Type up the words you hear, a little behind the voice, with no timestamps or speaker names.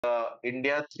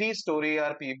India 3 story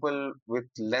are people with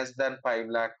less than 5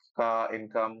 lakh का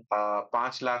income,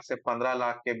 5 lakh से 15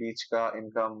 lakh के बीच का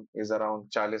income is around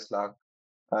 40 lakh,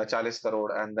 40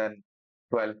 crore, and then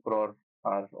 12 crore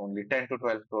are only 10 to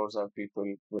 12 crores are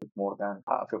people with more than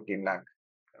 15 lakh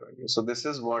revenue. So this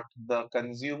is what the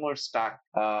consumer stack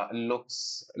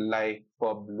looks like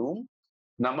for Bloom.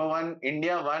 Number one,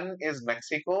 India one is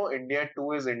Mexico, India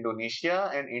two is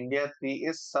Indonesia, and India three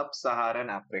is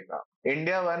Sub-Saharan Africa.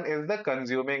 India one is the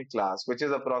consuming class, which is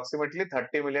approximately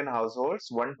 30 million households,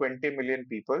 120 million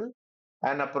people,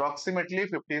 and approximately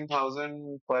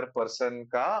 15,000 per person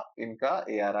का इनका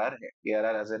ARR है.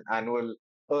 ARR as an annual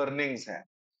earnings है,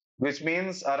 which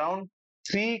means around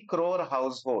 3 crore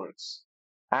households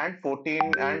and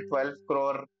 14 and 12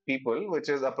 crore people, which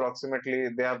is approximately,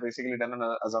 they have basically done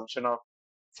an assumption of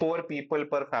 4 people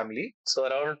per family. So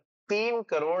around 3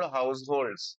 crore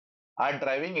households are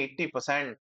driving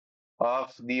 80%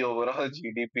 of the overall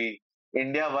GDP.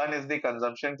 India 1 is the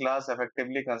consumption class,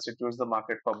 effectively constitutes the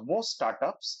market for most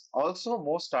startups. Also,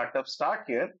 most startups start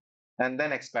here and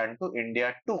then expand to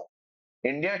India 2.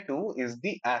 India 2 is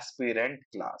the aspirant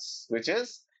class, which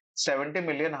is 70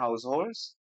 million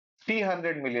households,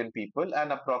 300 million people,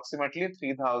 and approximately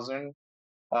 $3,000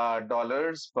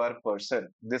 dollars per person.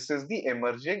 This is the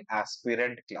emerging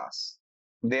aspirant class.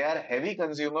 They are heavy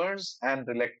consumers and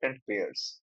reluctant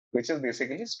payers, which is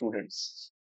basically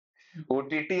students.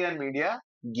 OTT and media,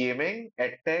 gaming,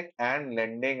 edtech, and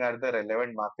lending are the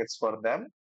relevant markets for them.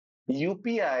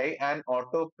 UPI and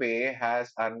auto pay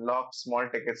has unlocked small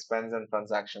ticket spends and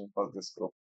transactions for this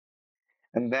group.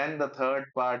 And then the third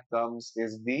part comes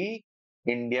is the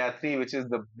India 3, which is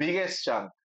the biggest chunk.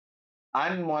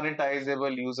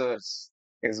 Unmonetizable users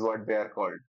is what they are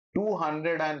called.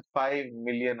 205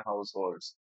 million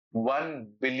households, 1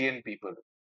 billion people,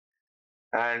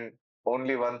 and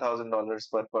only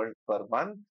 $1,000 per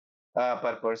month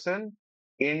per person.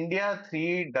 India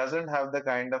 3 doesn't have the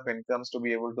kind of incomes to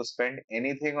be able to spend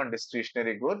anything on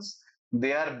discretionary goods.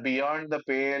 They are beyond the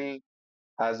pale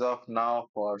as of now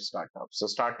for startups. So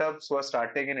startups who are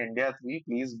starting in India 3,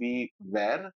 please be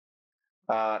aware,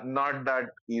 not that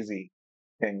easy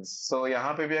things. So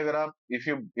यहाँ पे भी अगर आप if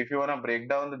you want to break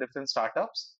down the different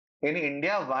startups in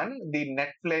India one, the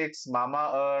Netflix,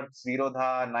 Mama Earth,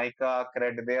 Zerodha, Nykaa,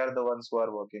 Cred, they are the ones who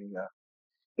are working here.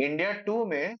 India 2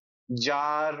 में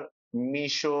Jar,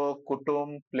 Meesho,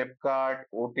 Kutum, Flipkart,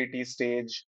 OTT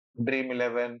Stage, Dream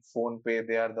 11, PhonePe,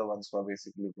 they are the ones who are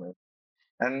basically going.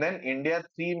 And then India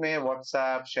 3 में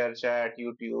WhatsApp, ShareChat,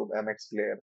 YouTube, MX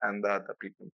Player, and the other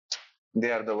people.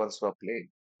 They are the ones who are playing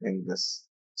in this.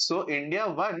 So India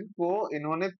 1 को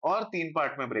इन्होंने और 3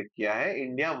 part में break किया है.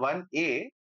 India 1A,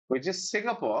 which is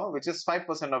Singapore, which is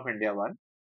 5% of India 1.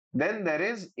 Then there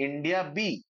is India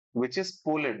B, which is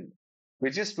Poland,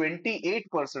 which is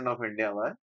 28% of India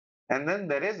 1. And then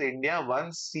there is India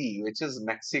 1C, which is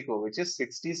Mexico, which is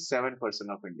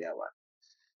 67% of India 1.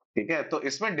 ठीक है, तो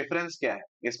इसमें difference क्या है?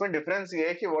 इसमें difference ये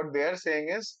है कि what they are saying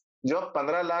is, जो आप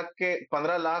 15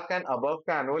 लाख एंड अबव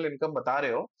का एनुअल इनकम बता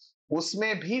रहे हो,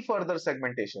 उसमें भी फर्दर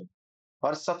सेगमेंटेशन,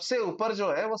 और सबसे ऊपर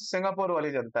जो है वो सिंगापुर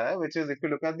वाली जनता है, which is if you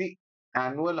look at the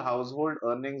annual household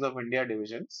earnings of India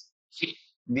divisions,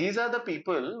 these are the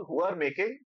people who are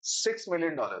making $6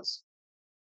 million.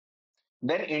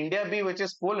 Then India B, which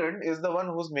is Poland, is the one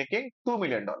who's making $2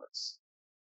 million.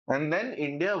 And then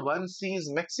India 1 sees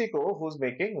Mexico, who's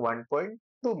making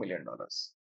 $1.2 million.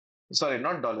 Sorry,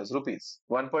 not dollars, rupees.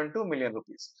 1.2 million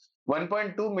rupees.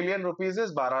 1.2 million rupees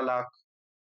is 12 lakh.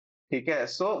 Okay,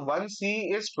 so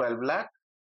 1C is 12 lakh,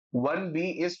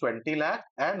 1B is 20 lakh,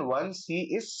 and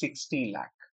 1C is 60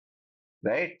 lakh.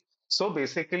 Right? So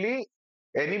basically,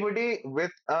 anybody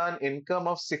with an income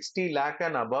of 60 lakh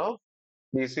and above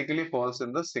basically falls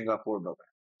in the Singapore domain.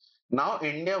 Now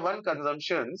India 1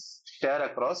 consumptions share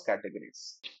across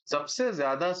categories. सबसे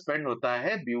ज्यादा spend होता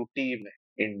है beauty में,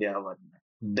 India 1 में,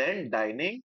 then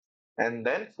dining, and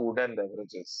then food and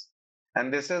beverages.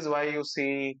 And this is why you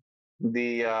see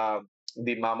the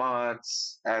Mama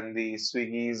Earths and the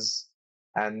Swiggies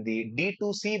and the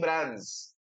D2C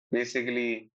brands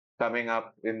basically coming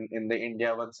up in the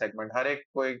India 1 segment. हर एक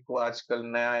कोई को आजकल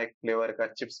नया एक flavour का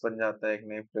chips बन जाता है, एक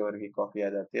नए फ्लेवर की कॉफी आ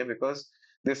जाती है, because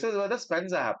this is where the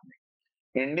spends are happening.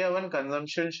 India 1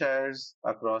 consumption shares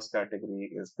across category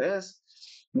is this.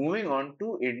 Moving on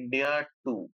to India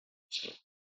 2.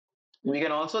 We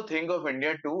can also think of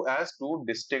India 2 as two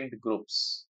distinct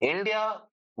groups. India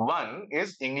 1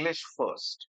 is English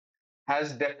first,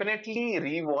 has definitely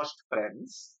rewatched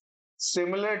Friends,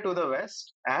 similar to the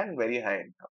West and very high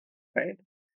income, right?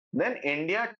 Then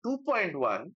India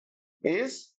 2.1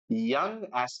 is Young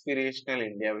Aspirational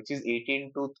India, which is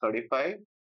 18 to 35,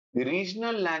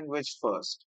 regional language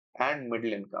first, and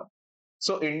middle income.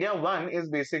 So India 1 is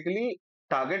basically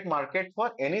target market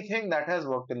for anything that has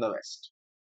worked in the West.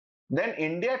 Then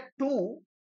India 2,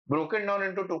 broken down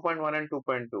into 2.1 and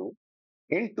 2.2.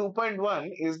 In 2.1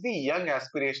 is the young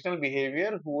aspirational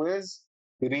behavior who is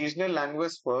regional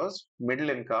language first, middle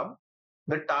income.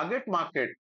 The target market,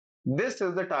 this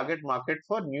is the target market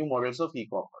for new models of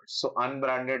e-commerce. So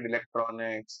unbranded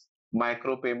electronics,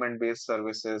 micro payment based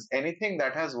services, anything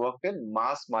that has worked in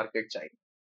mass market China.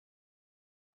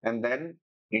 And then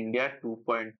India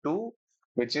 2.2,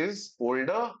 which is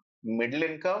older, middle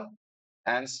income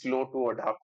and slow to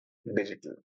adopt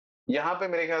digital. यहाँ पे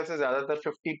मेरे ख्याल से ज्यादातर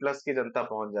 50 plus की जनता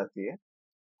पहुंच जाती है.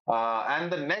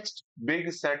 And the next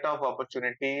big set of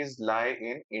opportunities lie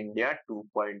in India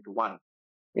 2.1.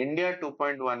 India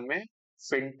 2.1 में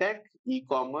fintech,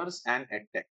 e-commerce and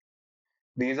edtech.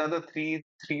 These are the three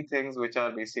things which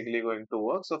are basically going to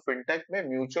work. So fintech में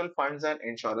mutual funds and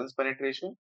insurance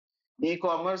penetration,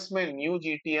 e-commerce में new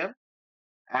GTM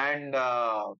and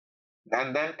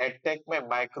then edtech में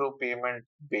micro payment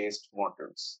based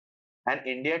models. And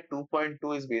India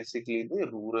 2.2 is basically the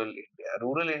rural India.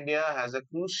 Rural India has a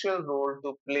crucial role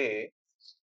to play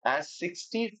as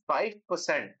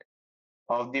 65%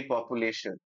 of the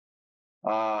population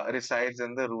resides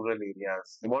in the rural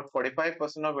areas. About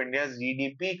 45% of India's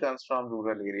GDP comes from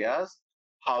rural areas.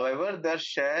 However, their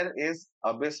share is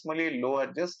abysmally low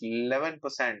at just 11%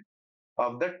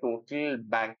 of the total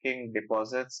banking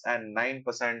deposits and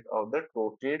 9% of the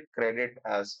total credit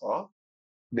as of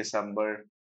December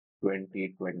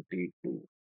 2022.